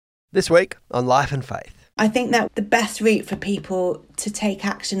This week on Life and Faith. I think that the best route for people to take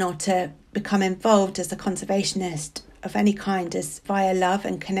action or to become involved as a conservationist of any kind is via love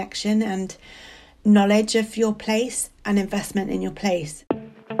and connection and knowledge of your place and investment in your place.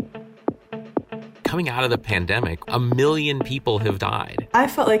 Coming out of the pandemic, 1 million people have died. I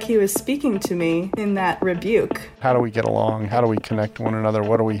felt like he was speaking to me in that rebuke. How do we get along? How do we connect one another?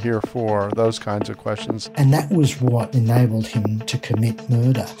 What are we here for? Those kinds of questions. And that was what enabled him to commit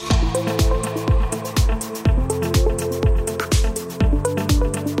murder.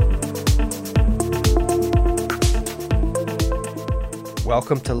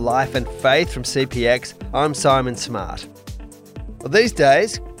 Welcome to Life and Faith from CPX. I'm Simon Smart. Well, these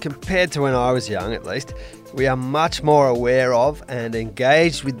days, compared to when I was young at least, we are much more aware of and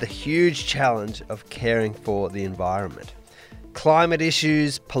engaged with the huge challenge of caring for the environment. Climate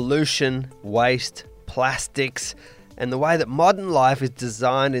issues, pollution, waste, plastics, and the way that modern life is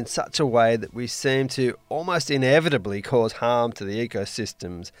designed in such a way that we seem to almost inevitably cause harm to the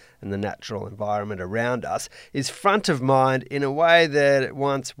ecosystems and the natural environment around us is front of mind in a way that it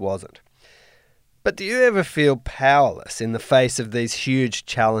once wasn't. But do you ever feel powerless in the face of these huge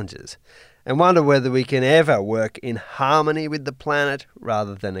challenges and wonder whether we can ever work in harmony with the planet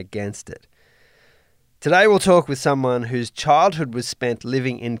rather than against it? Today we'll talk with someone whose childhood was spent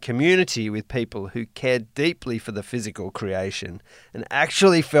living in community with people who cared deeply for the physical creation and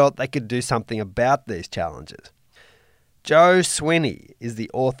actually felt they could do something about these challenges. Jo Swinney is the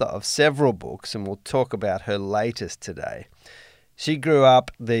author of several books, and we'll talk about her latest today. She grew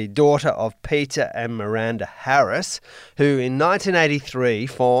up the daughter of Peter and Miranda Harris, who in 1983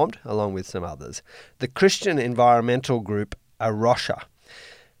 formed, along with some others, the Christian environmental group A Rocha.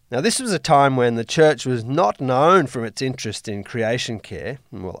 Now, this was a time when the church was not known for its interest in creation care,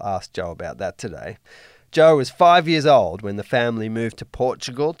 and we'll ask Jo about that today. Jo was 5 years old when the family moved to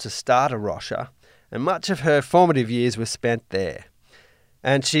Portugal to start A Rocha, and much of her formative years were spent there.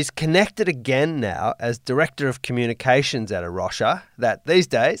 And she's connected again now as Director of Communications at A Rocha, that these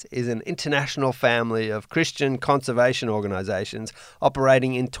days is an international family of Christian conservation organisations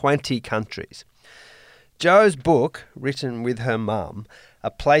operating in 20 countries. Jo's book, written with her mum,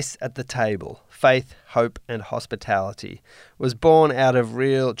 A Place at the Table, Faith, Hope and Hospitality, was born out of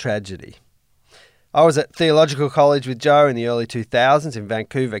real tragedy. I was at theological college with Jo in the early 2000s in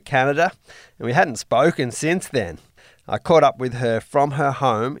Vancouver, Canada, and we hadn't spoken since then. I caught up with her from her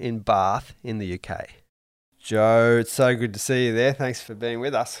home in Bath in the UK. Jo, it's so good to see you there. Thanks for being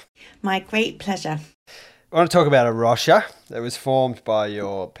with us. My great pleasure. I want to talk about A Rocha. It was formed by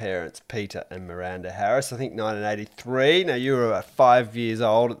your parents, Peter and Miranda Harris, I think 1983. Now, you were about 5 years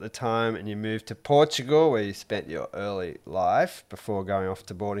old at the time and you moved to Portugal where you spent your early life before going off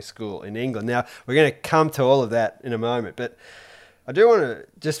to boarding school in England. Now, we're going to come to all of that in a moment, but I do want to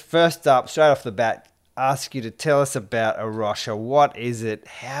just first up, straight off the bat, ask you to tell us about A Rocha. What is it?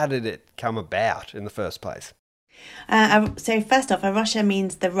 How did it come about in the first place? So first off, A Rocha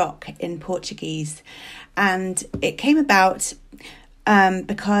means the rock in Portuguese, and it came about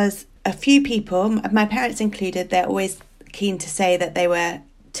because a few people, my parents included, they're always keen to say that they were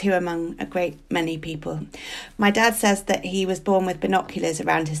two among a great many people. My dad says that he was born with binoculars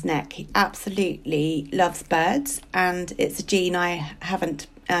around his neck. He absolutely loves birds, and it's a gene I haven't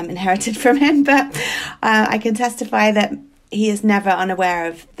inherited from him, but I can testify that he is never unaware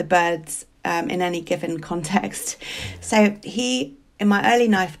of the birds in any given context. So he, in my early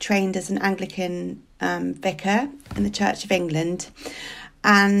life, trained as an Anglican vicar in the Church of England.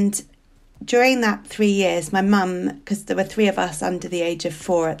 And during that 3 years, my mum, because there were three of us under the age of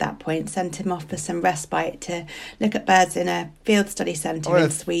 4 at that point, sent him off for some respite to look at birds in a field study centre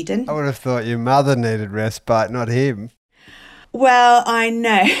in Sweden. I would have thought your mother needed respite, not him. Well, I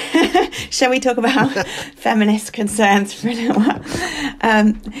know. Shall we talk about feminist concerns for a little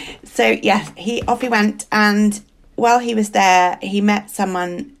while? So, yes, off he went. And while he was there, he met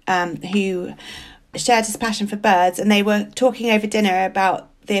someone who shared his passion for birds. And they were talking over dinner about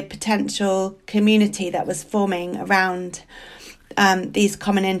the potential community that was forming around these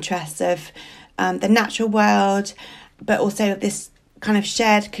common interests of the natural world, but also this kind of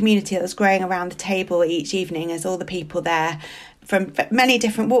shared community that was growing around the table each evening as all the people there from many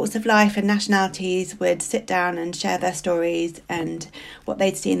different walks of life and nationalities would sit down and share their stories and what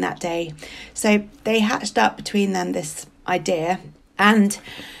they'd seen that day. So they hatched up between them this idea. And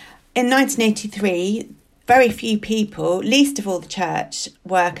in 1983, very few people, least of all the church,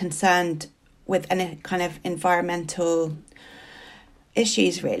 were concerned with any kind of environmental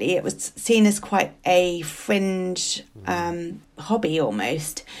issues, really. It was seen as quite a fringe hobby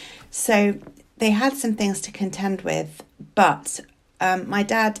almost. So they had some things to contend with, but my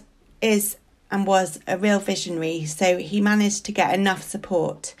dad is and was a real visionary, so he managed to get enough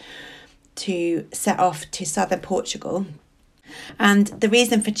support to set off to southern Portugal. And the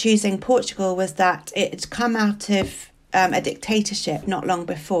reason for choosing Portugal was that it had come out of a dictatorship not long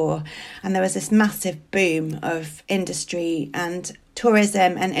before, and there was this massive boom of industry and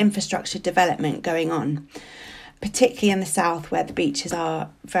tourism and infrastructure development going on, particularly in the south where the beaches are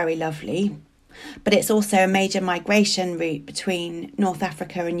very lovely. But it's also a major migration route between North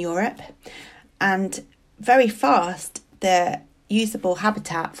Africa and Europe. And very fast, the usable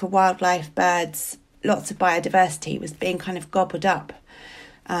habitat for wildlife, birds, lots of biodiversity was being kind of gobbled up,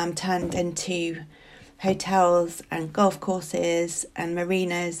 turned into hotels and golf courses and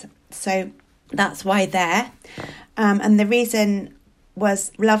marinas. So that's why there. And the reason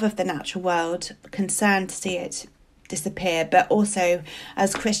was love of the natural world, concern to see it disappear, but also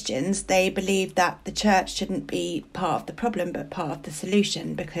as Christians, they believed that the church shouldn't be part of the problem, but part of the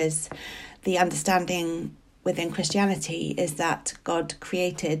solution, because the understanding within Christianity is that God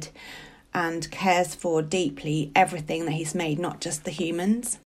created and cares for deeply everything that he's made, not just the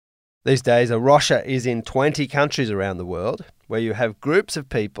humans. These days, A Rocha is in 20 countries around the world, where you have groups of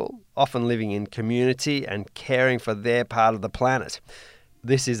people, often living in community and caring for their part of the planet.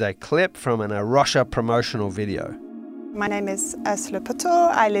 This is a clip from an A Rocha promotional video. My name is Ursula Putor.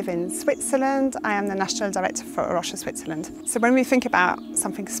 I live in Switzerland. I am the National Director for A Rocha Switzerland. So when we think about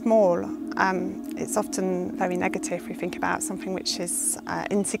something small, it's often very negative. We think about something which is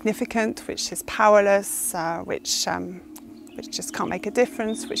insignificant, which is powerless, which just can't make a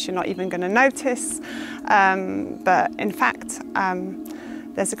difference, which you're not even going to notice. But in fact,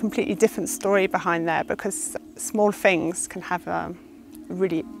 there's a completely different story behind there, because small things can have a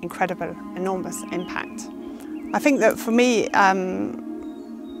really incredible, enormous impact. I think that for me,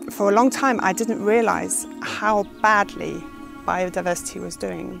 for a long time, I didn't realise how badly biodiversity was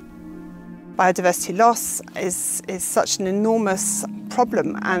doing. Biodiversity loss is such an enormous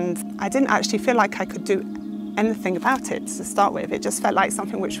problem, and I didn't actually feel like I could do anything about it to start with. It just felt like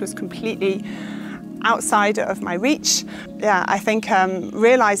something which was completely outside of my reach. Yeah, I think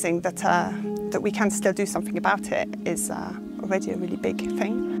realising that we can still do something about it is already a really big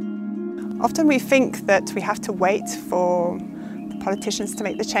thing. Often we think that we have to wait for the politicians to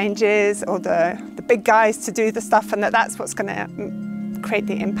make the changes or the big guys to do the stuff, and that's what's going to create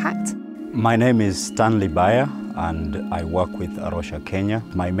the impact. My name is Stanley Bayer and I work with A Rocha Kenya.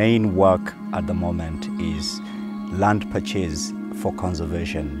 My main work at the moment is land purchase for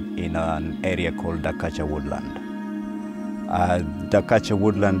conservation in an area called Dakacha Woodland. Dakacha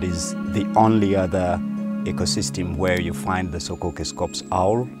Woodland is the only other ecosystem where you find the Sokoke scops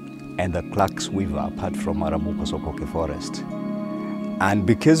owl and the Clark's weaver, apart from Arabuko Sokoke forest. And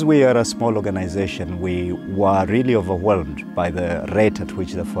because we are a small organization, we were really overwhelmed by the rate at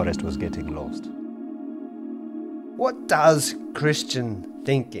which the forest was getting lost. What does Christian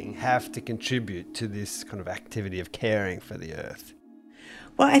thinking have to contribute to this kind of activity of caring for the earth?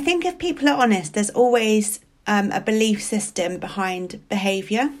 Well, I think if people are honest, there's always a belief system behind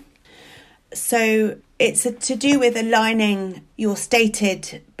behaviour. So it's to do with aligning your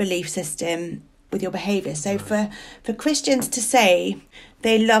stated belief system with your behaviour. So for Christians to say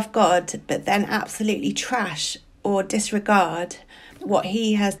they love God, but then absolutely trash or disregard what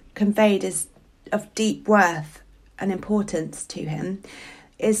he has conveyed as of deep worth and importance to him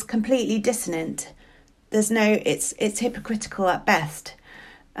is completely dissonant. It's hypocritical at best.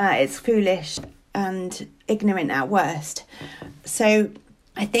 It's foolish and ignorant at worst. So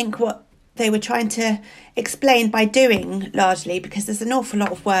I think what they were trying to explain by doing, largely, because there's an awful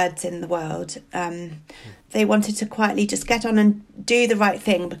lot of words in the world, they wanted to quietly just get on and do the right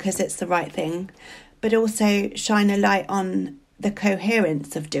thing because it's the right thing, but also shine a light on the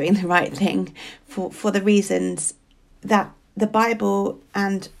coherence of doing the right thing for the reasons that the Bible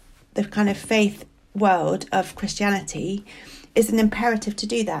and the kind of faith world of Christianity is an imperative to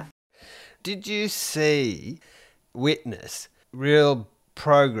do that. Did you witness real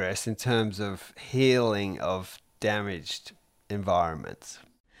progress in terms of healing of damaged environments?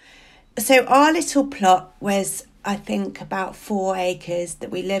 So our little plot was, I think, about 4 acres that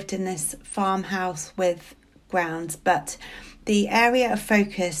we lived in this farmhouse with grounds, but the area of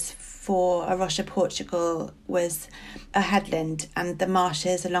focus for A Rocha Portugal was a headland and the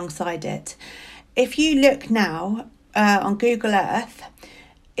marshes alongside it. If you look now on Google Earth,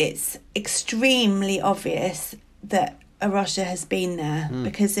 it's extremely obvious that A Rocha has been there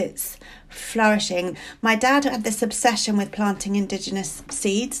because it's flourishing. My dad had this obsession with planting indigenous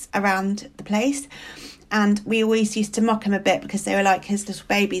seeds around the place, and we always used to mock him a bit because they were like his little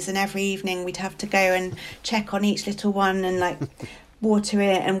babies, and every evening we'd have to go and check on each little one and water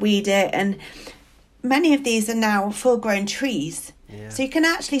it and weed it, and many of these are now full-grown trees. Yeah. So you can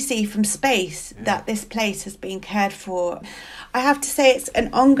actually see from space that this place has been cared for. I have to say it's an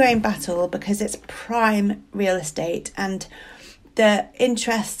ongoing battle because it's prime real estate, and the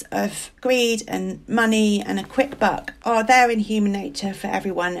interests of greed and money and a quick buck are there in human nature for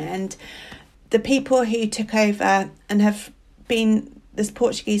everyone. And the people who took over and have been, there's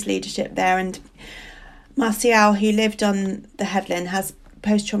Portuguese leadership there, and Marcial, who lived on the headland, has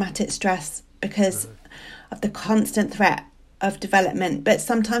post-traumatic stress because of the constant threat of development, but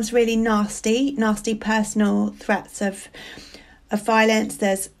sometimes really nasty personal threats of violence.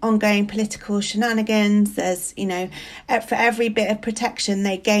 There's ongoing political shenanigans. There's, for every bit of protection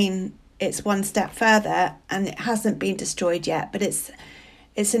they gain, it's one step further, and it hasn't been destroyed yet, but it's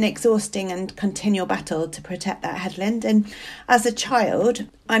an exhausting and continual battle to protect that headland. And as a child,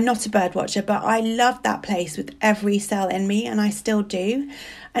 I'm not a bird watcher, but I loved that place with every cell in me, and I still do.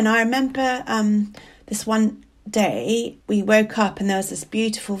 And I remember this one day we woke up and there was this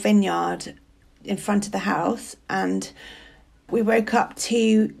beautiful vineyard in front of the house, and we woke up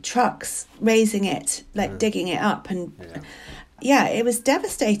to trucks raising it, digging it up, and it was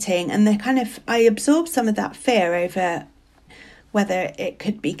devastating. And I absorbed some of that fear over whether it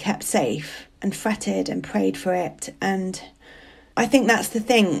could be kept safe, and fretted and prayed for it. And I think that's the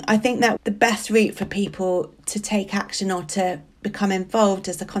thing. I think that the best route for people to take action or to become involved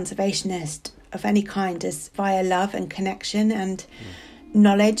as a conservationist of any kind is via love and connection and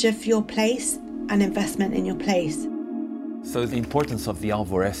knowledge of your place and investment in your place. So the importance of the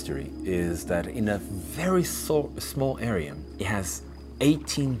Alvor Estuary is that in a very small area, it has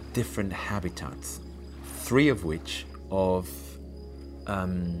 18 different habitats, 3 of which of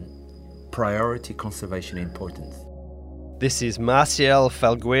priority conservation importance. This is Marcial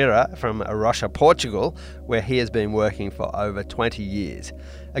Felgueira from A Rocha, Portugal, where he has been working for over 20 years.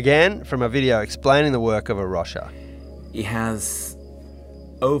 Again, from a video explaining the work of A Rocha. It has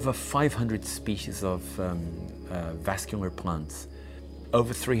over 500 species of vascular plants,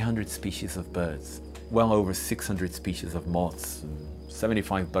 over 300 species of birds, well over 600 species of moths,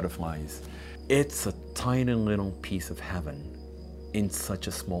 75 butterflies. It's a tiny little piece of heaven in such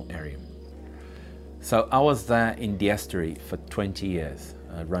a small area. So I was there in the estuary for 20 years,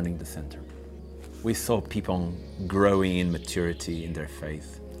 running the center. We saw people growing in maturity in their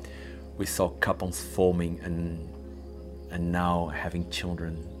faith. We saw couples forming and now having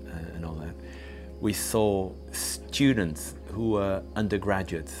children and all that. We saw students who were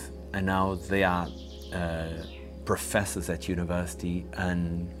undergraduates and now they are professors at university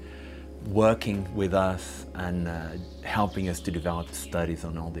and working with us and helping us to develop studies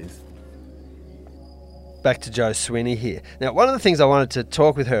on all this. Back to Jo Swinney here. Now, one of the things I wanted to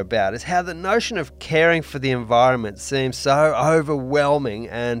talk with her about is how the notion of caring for the environment seems so overwhelming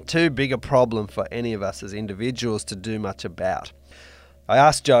and too big a problem for any of us as individuals to do much about. I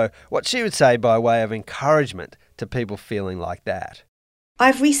asked Jo what she would say by way of encouragement to people feeling like that.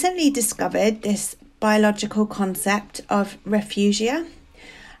 I've recently discovered this biological concept of refugia,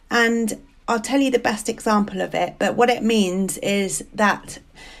 and I'll tell you the best example of it, but what it means is that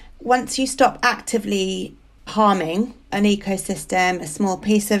once you stop actively harming an ecosystem, a small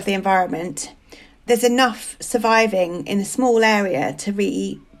piece of the environment, there's enough surviving in a small area to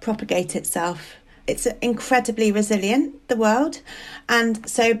re-propagate itself. It's incredibly resilient, the world. And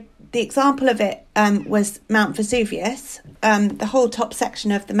so the example of it was Mount Vesuvius. The whole top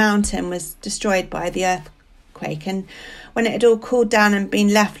section of the mountain was destroyed by the earthquake. And when it had all cooled down and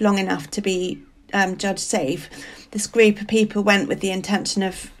been left long enough to be judged safe, this group of people went with the intention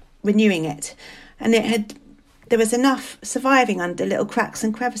of renewing it, and there was enough surviving under little cracks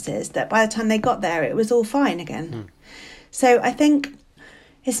and crevices that by the time they got there it was all fine again. So I think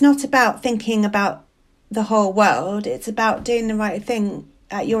it's not about thinking about the whole world, it's about doing the right thing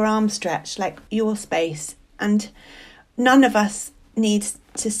at your arm's stretch, like your space. And none of us needs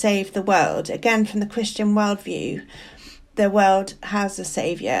to save the world. Again, from the Christian worldview, the world has a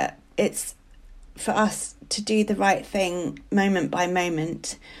saviour. It's for us to do the right thing moment by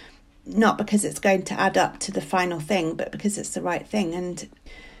moment, not because it's going to add up to the final thing, but because it's the right thing. And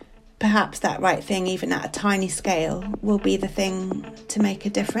perhaps that right thing, even at a tiny scale, will be the thing to make a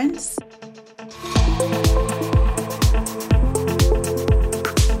difference.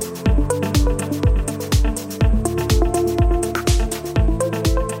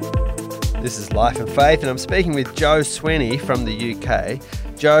 This is Life and Faith, and I'm speaking with Jo Swinney from the UK.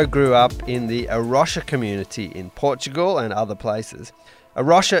 Jo grew up in the A Rocha community in Portugal and other places. A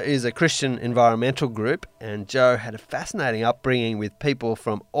Rocha is a Christian environmental group, and Jo had a fascinating upbringing with people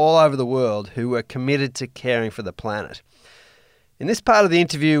from all over the world who were committed to caring for the planet. In this part of the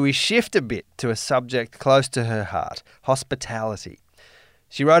interview, we shift a bit to a subject close to her heart, hospitality.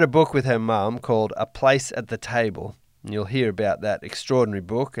 She wrote a book with her mum called A Place at the Table, and you'll hear about that extraordinary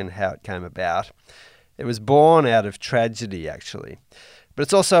book and how it came about. It was born out of tragedy, actually, but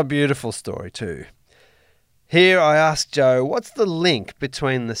it's also a beautiful story too. Here I asked Jo, what's the link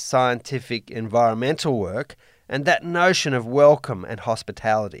between the scientific environmental work and that notion of welcome and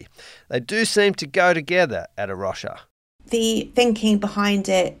hospitality? They do seem to go together at A Rocha. The thinking behind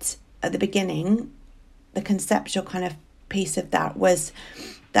it at the beginning, the conceptual kind of piece of that was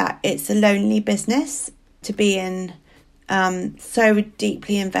that it's a lonely business to be in, so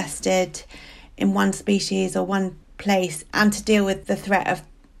deeply invested in one species or one place, and to deal with the threat of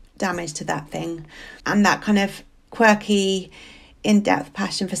damage to that thing, and that kind of quirky, in-depth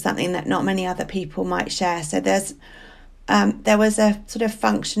passion for something that not many other people might share. So there was a sort of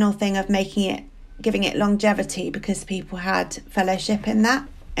functional thing of giving it longevity, because people had fellowship in that,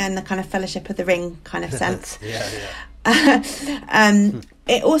 and the kind of Fellowship of the Ring kind of sense.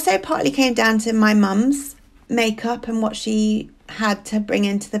 It also partly came down to my mum's makeup and what she had to bring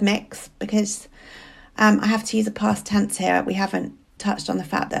into the mix, because I have to use a past tense here. We haven't touched on the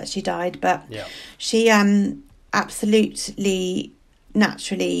fact that she died, but she absolutely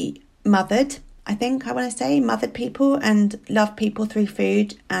naturally mothered people and loved people through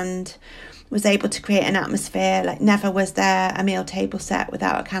food, and was able to create an atmosphere. Like, never was there a meal table set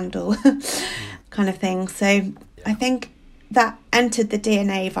without a candle kind of thing. So I think that entered the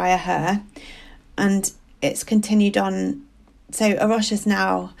DNA via her, and it's continued on. So A Rocha's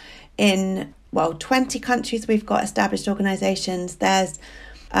now in 20 countries. We've got established organisations. There's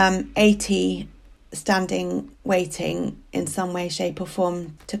 80 standing waiting in some way, shape or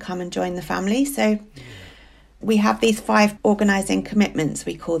form to come and join the family. So we have these 5 organising commitments,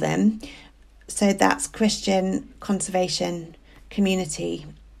 we call them. So that's Christian, conservation, community,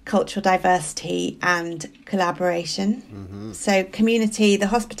 cultural diversity and collaboration. So community, the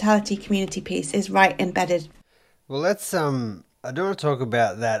hospitality community piece is right embedded. Well, let's I do want to talk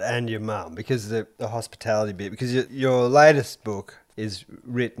about that and your mum, because the hospitality bit, because your latest book is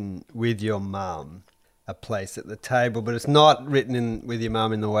written with your mum, A Place at the Table, but it's not written with your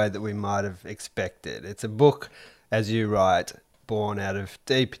mum in the way that we might have expected. It's a book, as you write, born out of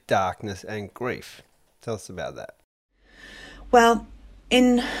deep darkness and grief. Tell us about that. Well,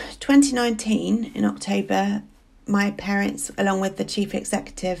 in 2019, in October, my parents, along with the chief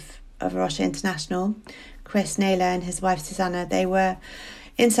executive of A Rocha International, Chris Naylor, and his wife Susanna, they were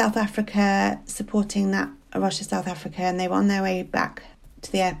in South Africa supporting that A Rocha South Africa, and they were on their way back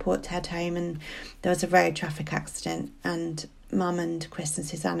to the airport to head home, and there was a road traffic accident, and Mum and Chris and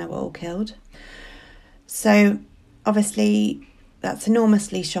Susanna were all killed. So obviously that's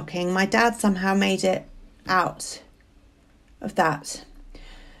enormously shocking. My dad somehow made it out of that,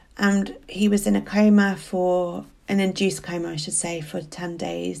 and he was in a coma, for an induced coma I should say, for 10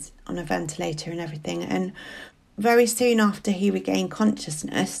 days on a ventilator and everything. And very soon after he regained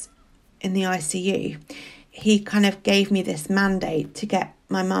consciousness in the ICU, he kind of gave me this mandate to get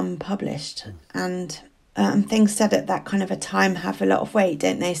my mum published. And things said at that kind of a time have a lot of weight,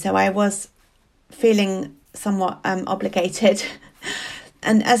 don't they? So I was feeling somewhat obligated.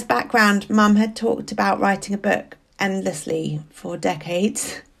 And as background, Mum had talked about writing a book endlessly for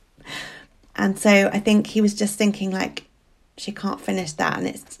decades. And so I think he was just thinking, like, she can't finish that. And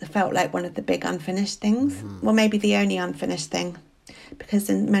it felt like one of the big unfinished things. Well, maybe the only unfinished thing, because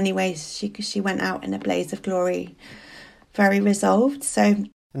in many ways she went out in a blaze of glory, very resolved. So,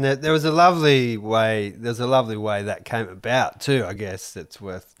 and there was a lovely way. There's a lovely way that came about too. I guess it's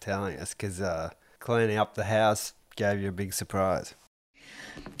worth telling us, because cleaning up the house gave you a big surprise.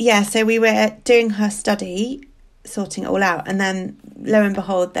 Yeah. So we were doing her study, sorting it all out, and then lo and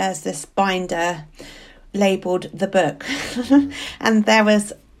behold, there's this binder labelled The Book, and there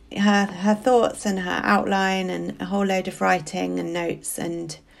was her thoughts and her outline and a whole load of writing and notes,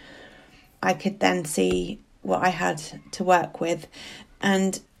 and I could then see what I had to work with.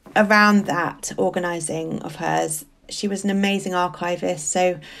 And around that organising of hers, she was an amazing archivist,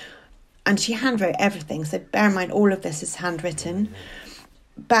 and she handwrote everything, so bear in mind all of this is handwritten.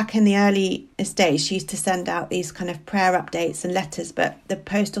 Back in the early days, she used to send out these kind of prayer updates and letters, but the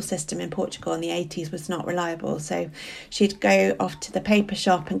postal system in Portugal in the 80s was not reliable. So she'd go off to the paper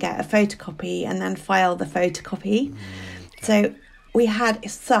shop and get a photocopy and then file the photocopy. So we had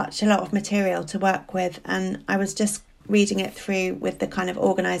such a lot of material to work with, and I was just reading it through with the kind of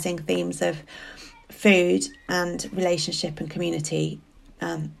organising themes of food and relationship and community.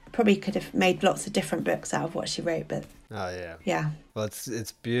 Probably could have made lots of different books out of what she wrote, but Oh, yeah. Yeah. Well, it's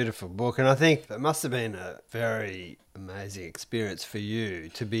a beautiful book, and I think it must have been a very amazing experience for you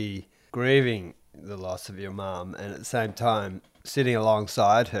to be grieving the loss of your mum and at the same time sitting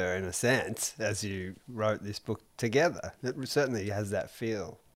alongside her, in a sense, as you wrote this book together. It certainly has that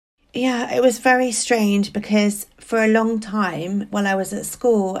feel. Yeah, it was very strange because for a long time while I was at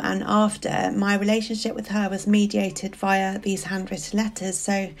school and after, my relationship with her was mediated via these handwritten letters.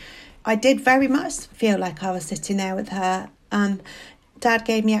 So I did very much feel like I was sitting there with her. Dad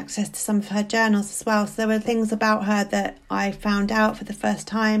gave me access to some of her journals as well. So there were things about her that I found out for the first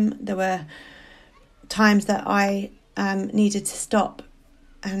time. There were times that I needed to stop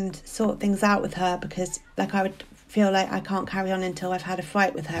and sort things out with her because I would feel like I can't carry on until I've had a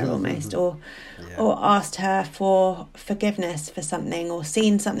fight with her almost, or asked her for forgiveness for something, or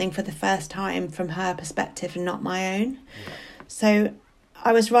seen something for the first time from her perspective and not my own. So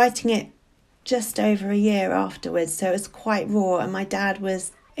I was writing it just over a year afterwards, so it was quite raw, and my dad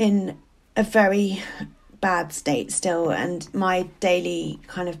was in a very bad state still, and my daily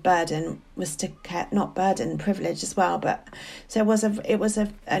kind of burden was to care, not burden, privilege as well, but so it was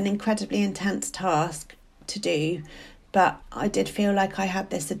an incredibly intense task to do, but I did feel like I had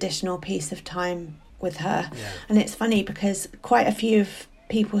this additional piece of time with her. And it's funny because quite a few of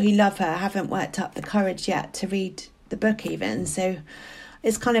people who love her haven't worked up the courage yet to read the book even, so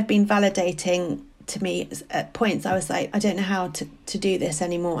it's kind of been validating to me. At points I was like, I don't know how to do this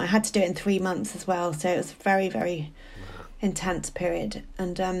anymore. I had to do it in 3 months as well, so it was a very, very intense period,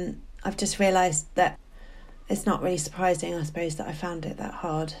 and I've just realised that it's not really surprising, I suppose, that I found it that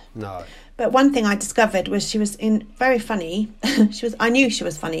hard. No. But one thing I discovered was she was very funny. I knew she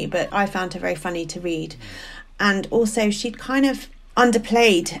was funny, but I found her very funny to read. And also she'd kind of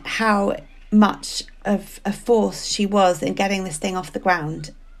underplayed how much of a force she was in getting this thing off the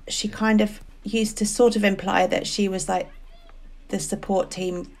ground. She kind of used to sort of imply that she was like the support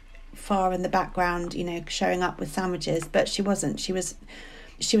team far in the background, showing up with sandwiches, but she wasn't. She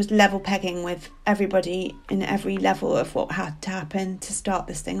was level pegging with everybody in every level of what had to happen to start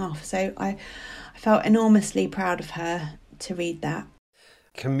this thing off. So I felt enormously proud of her to read that.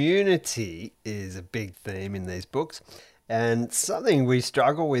 Community is a big theme in these books, and something we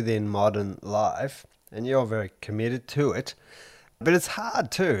struggle with in modern life, and you're very committed to it. But it's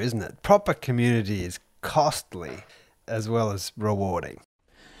hard too, isn't it? Proper community is costly as well as rewarding.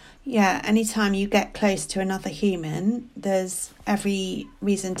 Yeah, anytime you get close to another human, there's every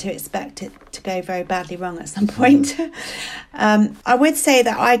reason to expect it to go very badly wrong at some point. I would say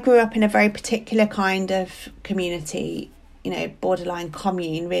that I grew up in a very particular kind of community, borderline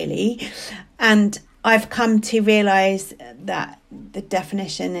commune, really. And I've come to realise that the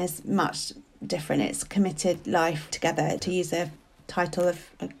definition is much different. It's committed life together, to use a title of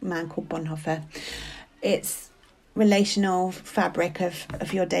a man called Bonhoeffer. It's relational fabric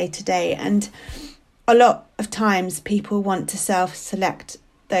of your day-to-day, and a lot of times people want to self-select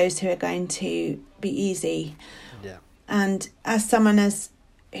those who are going to be easy. And as someone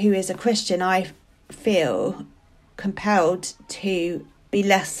who is a Christian, I feel compelled to be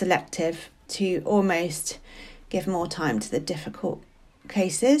less selective, to almost give more time to the difficult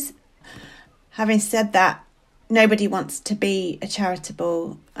cases. Having said that, nobody wants to be a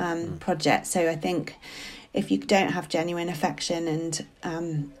charitable project, so I think if you don't have genuine affection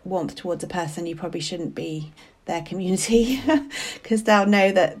and warmth towards a person, you probably shouldn't be their community, because they'll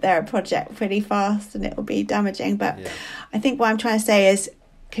know that they're a project pretty fast and it will be damaging. But I think what I'm trying to say is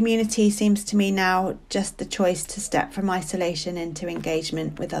community seems to me now just the choice to step from isolation into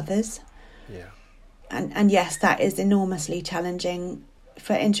engagement with others. And yes, that is enormously challenging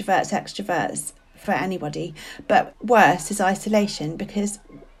for introverts, extroverts, for anybody. But worse is isolation, because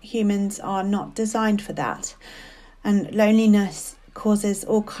humans are not designed for that, and loneliness causes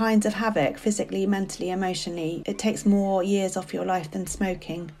all kinds of havoc, physically, mentally, emotionally. It takes more years off your life than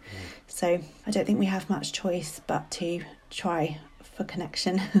smoking. So I don't think we have much choice but to try for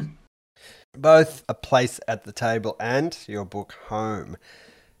connection. Both A Place at the Table and your book Home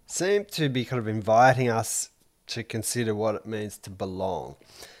seem to be kind of inviting us to consider what it means to belong.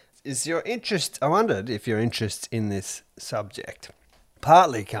 I wondered if your interest in this subject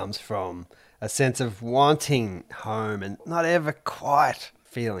partly comes from a sense of wanting home and not ever quite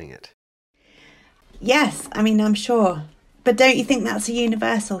feeling it. Yes, I mean, I'm sure. But don't you think that's a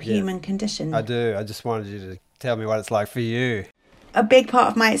universal human condition? I do. I just wanted you to tell me what it's like for you. A big part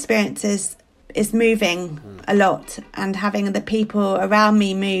of my experience is moving a lot and having the people around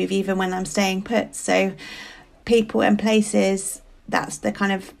me move even when I'm staying put. So people and places, that's the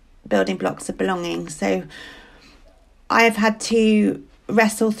kind of building blocks of belonging. So I've had to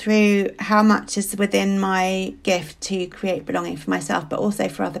wrestle through how much is within my gift to create belonging for myself, but also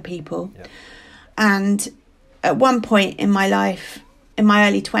for other people. Yep. And at one point in my life, in my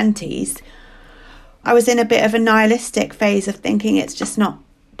early 20s, I was in a bit of a nihilistic phase of thinking it's just not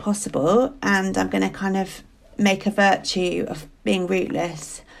possible, and I'm going to kind of make a virtue of being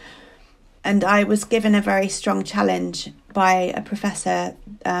rootless. And I was given a very strong challenge by a professor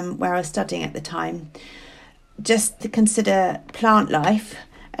where I was studying at the time, just to consider plant life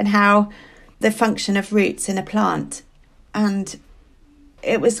and how the function of roots in a plant. And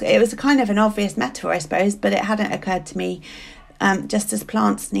it was a kind of an obvious metaphor, I suppose, but it hadn't occurred to me. Just as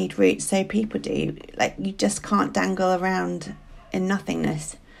plants need roots, so people do. Like, you just can't dangle around in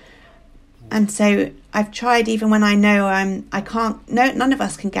nothingness. And so I've tried, even when I know I can't. No, none of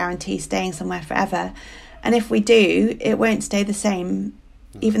us can guarantee staying somewhere forever. And if we do, it won't stay the same.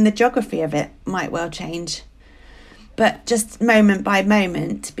 Even the geography of it might well change. But just moment by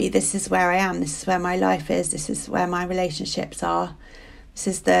moment, this is where I am, this is where my life is, this is where my relationships are. This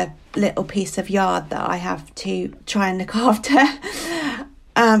is the little piece of yard that I have to try and look after.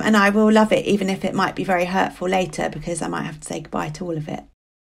 And I will love it, even if it might be very hurtful later, because I might have to say goodbye to all of it.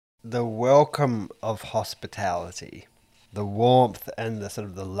 The welcome of hospitality, the warmth and the sort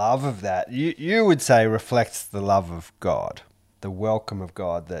of the love of that, you would say reflects the love of God, the welcome of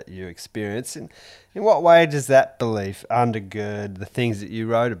God that you experience. In what way does that belief undergird the things that you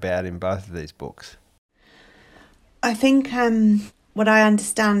wrote about in both of these books? I think what I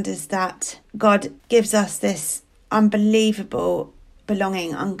understand is that God gives us this unbelievable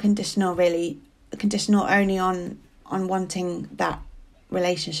belonging, unconditional, really, conditional only on wanting that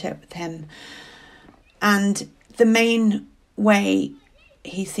relationship with him. And the main way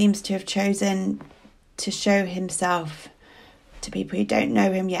he seems to have chosen to show himself to people who don't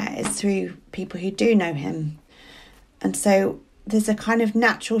know him yet is through people who do know him. And so there's a kind of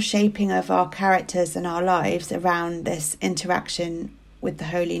natural shaping of our characters and our lives around this interaction with the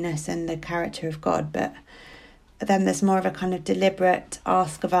holiness and the character of God. But then there's more of a kind of deliberate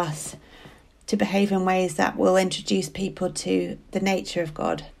ask of us to behave in ways that will introduce people to the nature of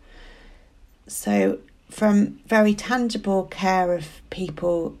God. So from very tangible care of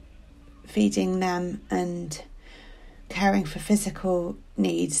people, feeding them and caring for physical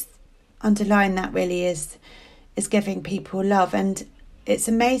needs, underlying that really is giving people love. And it's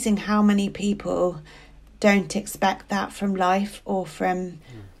amazing how many people don't expect that from life or from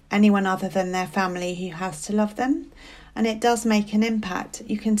anyone other than their family who has to love them. And it does make an impact.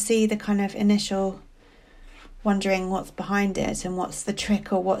 You can see the kind of initial wondering what's behind it and what's the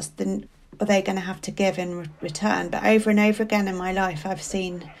trick, or are they going to have to give in return. But over and over again in my life, I've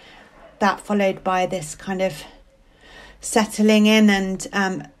seen that followed by this kind of settling in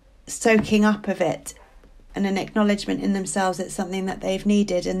and soaking up of it, and an acknowledgement in themselves it's something that they've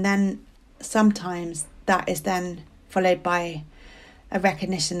needed. And then sometimes that is then followed by a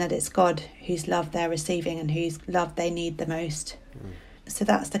recognition that it's God whose love they're receiving and whose love they need the most. So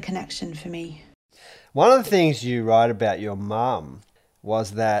that's the connection for me. One of the things you write about your mum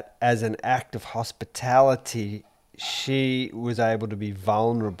was that as an act of hospitality, she was able to be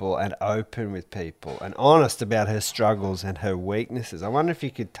vulnerable and open with people and honest about her struggles and her weaknesses. I wonder if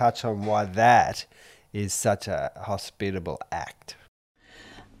you could touch on why that is such a hospitable act.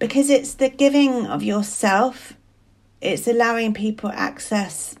 Because it's the giving of yourself. It's allowing people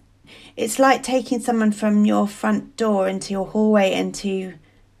access. It's like taking someone from your front door into your hallway, into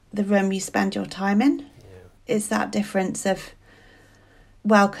the room you spend your time in. Yeah. It's that difference of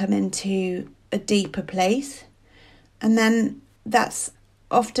welcome into a deeper place. And then that's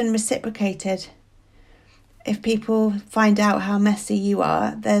often reciprocated. If people find out how messy you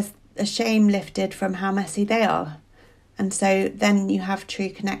are, there's a shame lifted from how messy they are. And so then you have true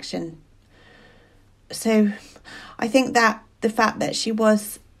connection. So I think that the fact that she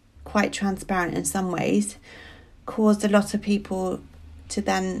was quite transparent in some ways caused a lot of people to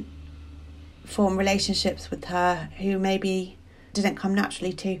then form relationships with her who maybe didn't come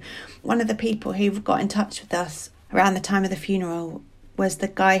naturally to. One of the people who got in touch with us around the time of the funeral was the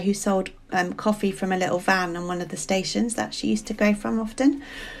guy who sold coffee from a little van on one of the stations that she used to go from often.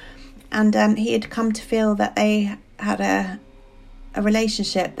 And he had come to feel that they had a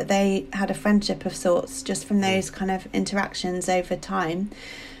relationship, that they had a friendship of sorts just from those kind of interactions over time,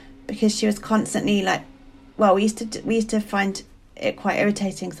 because she was constantly like, well, we used to find it quite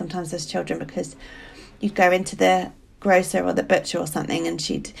irritating sometimes as children, because you'd go into the grocer or the butcher or something and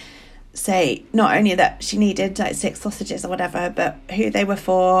she'd say not only that she needed like 6 sausages or whatever, but who they were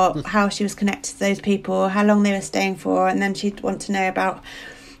for, how she was connected to those people, how long they were staying for, and then she'd want to know about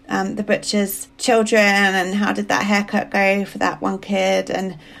the butcher's children and how did that haircut go for that one kid.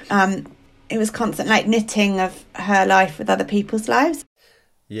 And it was constant like knitting of her life with other people's lives.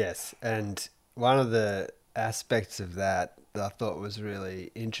 Yes, and one of the aspects of that I thought was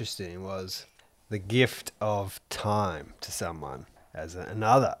really interesting was the gift of time to someone as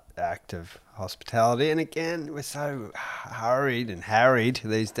another act of hospitality. And again, we're so hurried and harried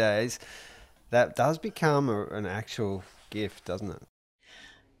these days. That does become an actual gift, doesn't it?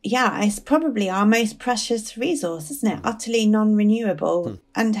 Yeah, it's probably our most precious resource, isn't it? Utterly non-renewable.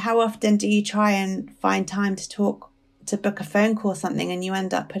 And how often do you try and find time to book a phone call or something, and you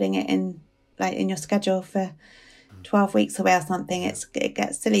end up putting it in your schedule for 12 weeks away or something? It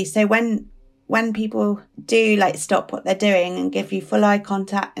gets silly. So when people do like stop what they're doing and give you full eye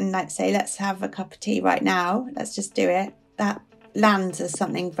contact and like say, let's have a cup of tea right now, let's just do it, that lands as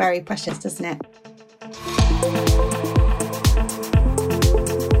something very precious, doesn't it?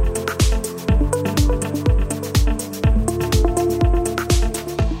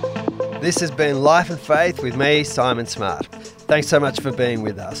 This has been Life and Faith with me, Simon Smart. Thanks so much for being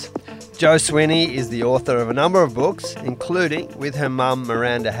with us. Jo Sweeney is the author of a number of books, including, with her mum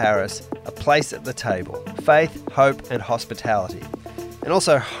Miranda Harris, A Place at the Table, Faith, Hope and Hospitality, and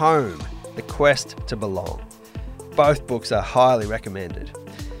also Home, The Quest to Belong. Both books are highly recommended.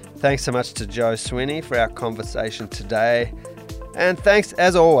 Thanks so much to Jo Sweeney for our conversation today. And thanks,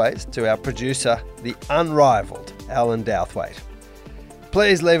 as always, to our producer, the unrivaled Alan Douthwaite.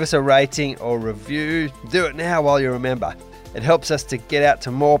 Please leave us a rating or review. Do it now while you remember. It helps us to get out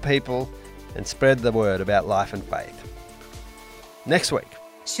to more people and spread the word about life and faith. Next week.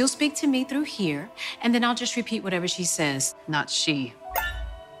 She'll speak to me through here, and then I'll just repeat whatever she says. Not she.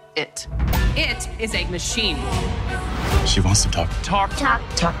 It. It is a machine. She wants to talk. Talk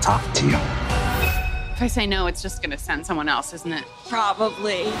to you. If I say no, it's just going to send someone else, isn't it?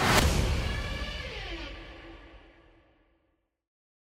 Probably.